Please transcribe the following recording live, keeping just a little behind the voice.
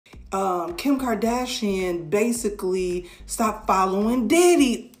Kim Kardashian basically stopped following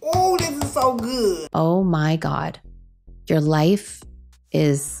Diddy. Oh, this is so good. Oh my God. Your life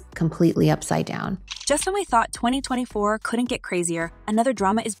is completely upside down. Just when we thought 2024 couldn't get crazier, another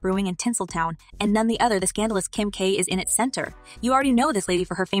drama is brewing in Tinseltown, and none the other, the scandalous Kim K is in its center. You already know this lady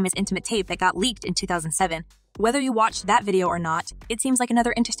for her famous intimate tape that got leaked in 2007. Whether you watched that video or not, it seems like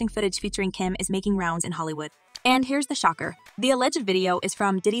another interesting footage featuring Kim is making rounds in Hollywood. And here's the shocker. The alleged video is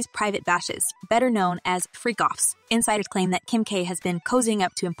from Diddy's private bashes, better known as freak-offs. Insiders claim that Kim K has been cozying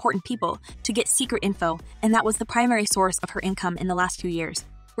up to important people to get secret info, and that was the primary source of her income in the last few years.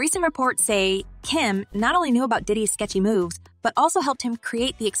 Recent reports say Kim not only knew about Diddy's sketchy moves, but also helped him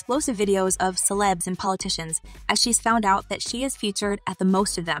create the explosive videos of celebs and politicians, as she's found out that she is featured at the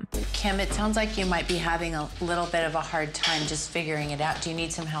most of them. Kim, it sounds like you might be having a little bit of a hard time just figuring it out. Do you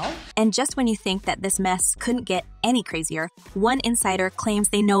need some help? And just when you think that this mess couldn't get any crazier, one insider claims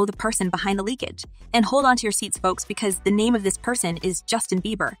they know the person behind the leakage. And hold on to your seats, folks, because the name of this person is Justin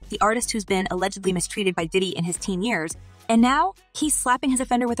Bieber, the artist who's been allegedly mistreated by Diddy in his teen years. And now, he's slapping his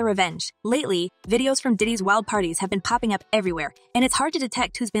offender with a revenge. Lately, videos from Diddy's wild parties have been popping up everywhere, and it's hard to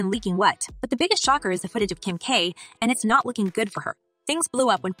detect who's been leaking what. But the biggest shocker is the footage of Kim K, and it's not looking good for her. Things blew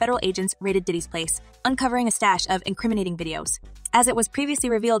up when federal agents raided Diddy's place, uncovering a stash of incriminating videos. As it was previously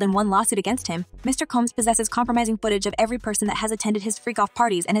revealed in one lawsuit against him, Mr. Combs possesses compromising footage of every person that has attended his freak-off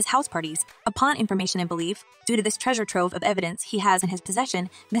parties and his house parties. Upon information and belief, due to this treasure trove of evidence he has in his possession,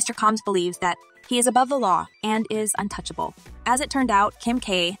 Mr. Combs believes that he is above the law and is untouchable. As it turned out, Kim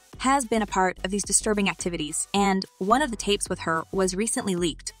K has been a part of these disturbing activities, and one of the tapes with her was recently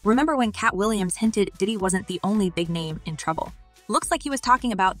leaked. Remember when Cat Williams hinted Diddy wasn't the only big name in trouble? Looks like he was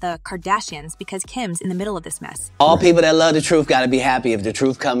talking about the Kardashians because Kim's in the middle of this mess. All people that love the truth gotta be happy if the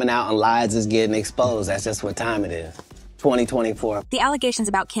truth coming out and lies is getting exposed. That's just what time it is. 2024. The allegations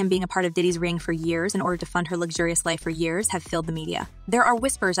about Kim being a part of Diddy's ring for years in order to fund her luxurious life for years have filled the media. There are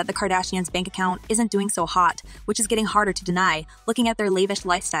whispers that the Kardashians' bank account isn't doing so hot, which is getting harder to deny, looking at their lavish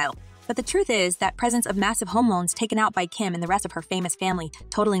lifestyle. But the truth is that presence of massive home loans taken out by Kim and the rest of her famous family,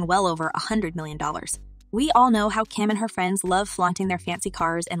 totaling well over $100 million. We all know how Kim and her friends love flaunting their fancy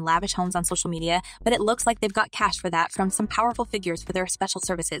cars and lavish homes on social media, but it looks like they've got cash for that from some powerful figures for their special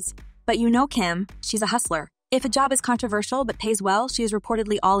services. But you know Kim, she's a hustler. If a job is controversial but pays well, she is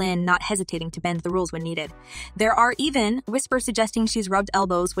reportedly all in, not hesitating to bend the rules when needed. There are even whispers suggesting she's rubbed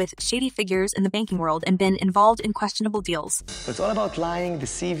elbows with shady figures in the banking world and been involved in questionable deals. It's all about lying,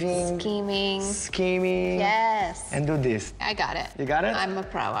 deceiving, scheming. Yes. And do this. I got it. You got it? I'm a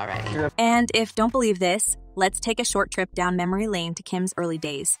pro already. And if don't believe this, let's take a short trip down memory lane to Kim's early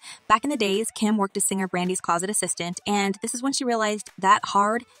days. Back in the days, Kim worked as singer Brandy's closet assistant, and this is when she realized that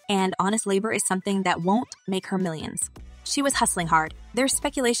hard and honest labor is something that won't make her millions. She was hustling hard. There's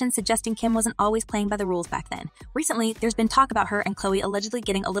speculation suggesting Kim wasn't always playing by the rules back then. Recently, there's been talk about her and Khloe allegedly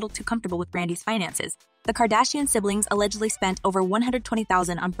getting a little too comfortable with Brandy's finances. The Kardashian siblings allegedly spent over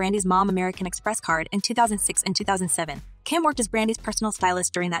 $120,000 on Brandy's Mom American Express card in 2006 and 2007. Kim worked as Brandy's personal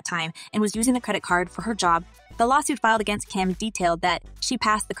stylist during that time and was using the credit card for her job. The lawsuit filed against Kim detailed that she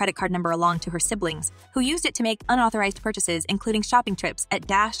passed the credit card number along to her siblings, who used it to make unauthorized purchases, including shopping trips at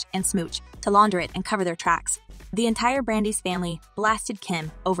Dash and Smooch, to launder it and cover their tracks. The entire Brandy's family blasted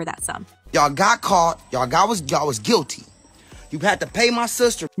Kim over that sum. Y'all got caught. Y'all was guilty. You had to pay my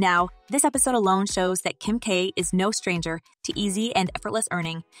sister. Now, this episode alone shows that Kim K is no stranger to easy and effortless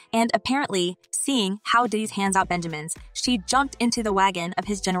earning, and apparently, seeing how Diddy's hands out Benjamins, she jumped into the wagon of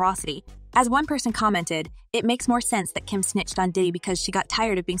his generosity. As one person commented, it makes more sense that Kim snitched on Diddy because she got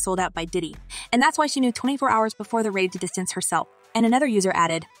tired of being sold out by Diddy, and that's why she knew 24 hours before the raid to distance herself. And another user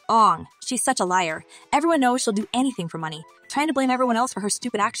added, "Ong, she's such a liar. Everyone knows she'll do anything for money, trying to blame everyone else for her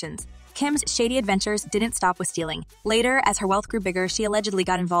stupid actions." Kim's shady adventures didn't stop with stealing. Later, as her wealth grew bigger, she allegedly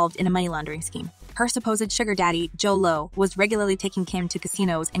got involved in a money laundering scheme. Her supposed sugar daddy, Joe Lowe, was regularly taking Kim to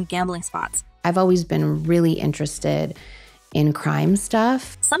casinos and gambling spots. I've always been really interested in crime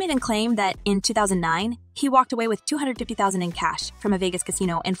stuff. Some even claim that in 2009, he walked away with $250,000 in cash from a Vegas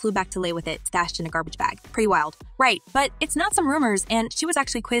casino and flew back to LA with it stashed in a garbage bag. Pretty wild. Right, but it's not some rumors, and she was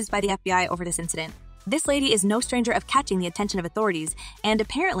actually quizzed by the FBI over this incident. This lady is no stranger of catching the attention of authorities, and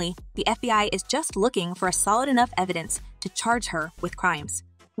apparently, the FBI is just looking for a solid enough evidence to charge her with crimes.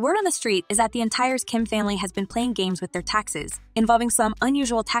 Word on the street is that the entire Kim family has been playing games with their taxes, involving some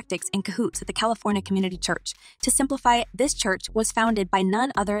unusual tactics in cahoots at the California Community Church. To simplify, this church was founded by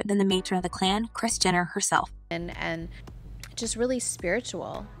none other than the matron of the clan, Kris Jenner herself. And just really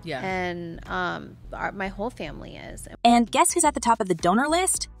spiritual. Yeah. And my whole family is. And guess who's at the top of the donor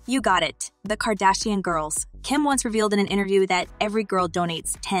list? You got it. The Kardashian girls. Kim once revealed in an interview that every girl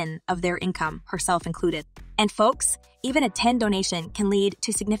donates 10 of their income, herself included. And folks, even a 10 donation can lead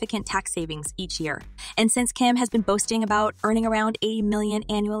to significant tax savings each year. And since Kim has been boasting about earning around $80 million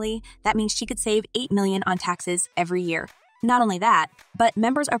annually, that means she could save $8 million on taxes every year. Not only that, but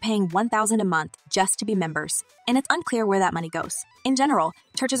members are paying $1,000 a month just to be members, and it's unclear where that money goes. In general,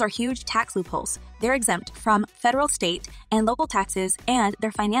 churches are huge tax loopholes. They're exempt from federal, state, and local taxes, and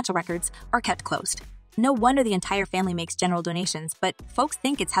their financial records are kept closed. No wonder the entire family makes general donations, but folks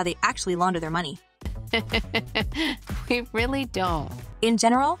think it's how they actually launder their money. We really don't. In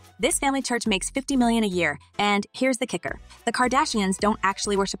general, this family church makes $50 million a year, and here's the kicker. The Kardashians don't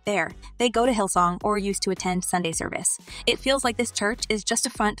actually worship there. They go to Hillsong or used to attend Sunday service. It feels like this church is just a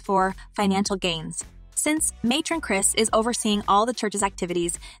front for financial gains. Since Matron Chris is overseeing all the church's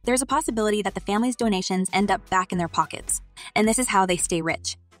activities, there's a possibility that the family's donations end up back in their pockets. And this is how they stay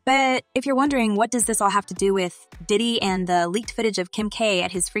rich. But if you're wondering what does this all have to do with Diddy and the leaked footage of Kim K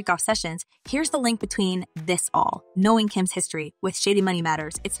at his freak-off sessions, here's the link between this all. Knowing Kim's history with Shady Money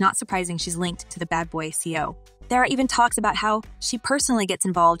Matters, it's not surprising she's linked to the bad boy CO. There are even talks about how she personally gets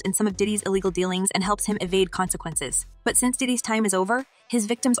involved in some of Diddy's illegal dealings and helps him evade consequences. But since Diddy's time is over, his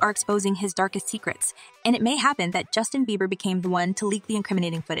victims are exposing his darkest secrets. And it may happen that Justin Bieber became the one to leak the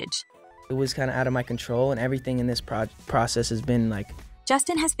incriminating footage. It was kind of out of my control, and everything in this process has been like...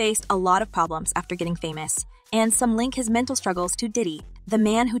 Justin has faced a lot of problems after getting famous, and some link his mental struggles to Diddy, the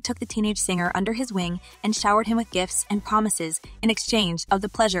man who took the teenage singer under his wing and showered him with gifts and promises in exchange of the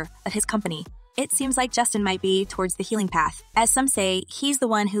pleasure of his company. It seems like Justin might be towards the healing path, as some say he's the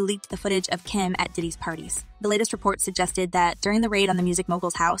one who leaked the footage of Kim at Diddy's parties. The latest report suggested that during the raid on the music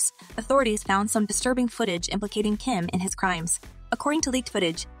mogul's house, authorities found some disturbing footage implicating Kim in his crimes. According to leaked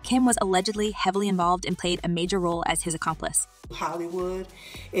footage, Kim was allegedly heavily involved and played a major role as his accomplice. Hollywood,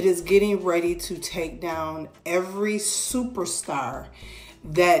 it is getting ready to take down every superstar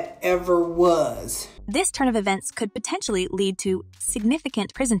that ever was. This turn of events could potentially lead to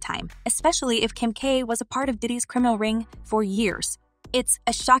significant prison time, especially if Kim K was a part of Diddy's criminal ring for years. It's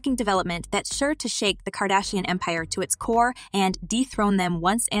a shocking development that's sure to shake the Kardashian empire to its core and dethrone them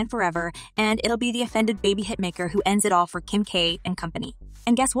once and forever, and it'll be the offended baby hitmaker who ends it all for Kim K and company.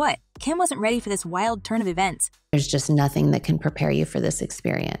 And guess what? Kim wasn't ready for this wild turn of events. There's just nothing that can prepare you for this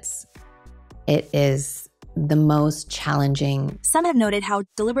experience. It is the most challenging. Some have noted how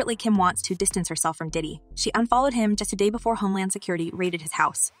deliberately Kim wants to distance herself from Diddy. She unfollowed him just a day before Homeland Security raided his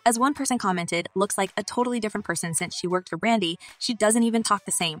house. As one person commented, looks like a totally different person since she worked for Brandy. She doesn't even talk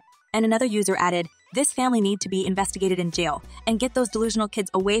the same. And another user added, this family need to be investigated in jail and get those delusional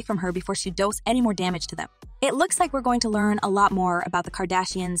kids away from her before she does any more damage to them. It looks like we're going to learn a lot more about the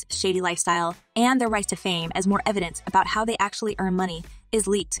Kardashians' shady lifestyle and their rise to fame as more evidence about how they actually earn money is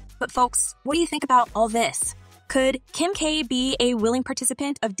leaked. But folks, what do you think about all this? Could Kim K be a willing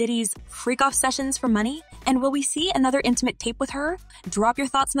participant of Diddy's freak-off sessions for money? And will we see another intimate tape with her? Drop your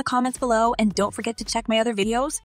thoughts in the comments below and don't forget to check my other videos.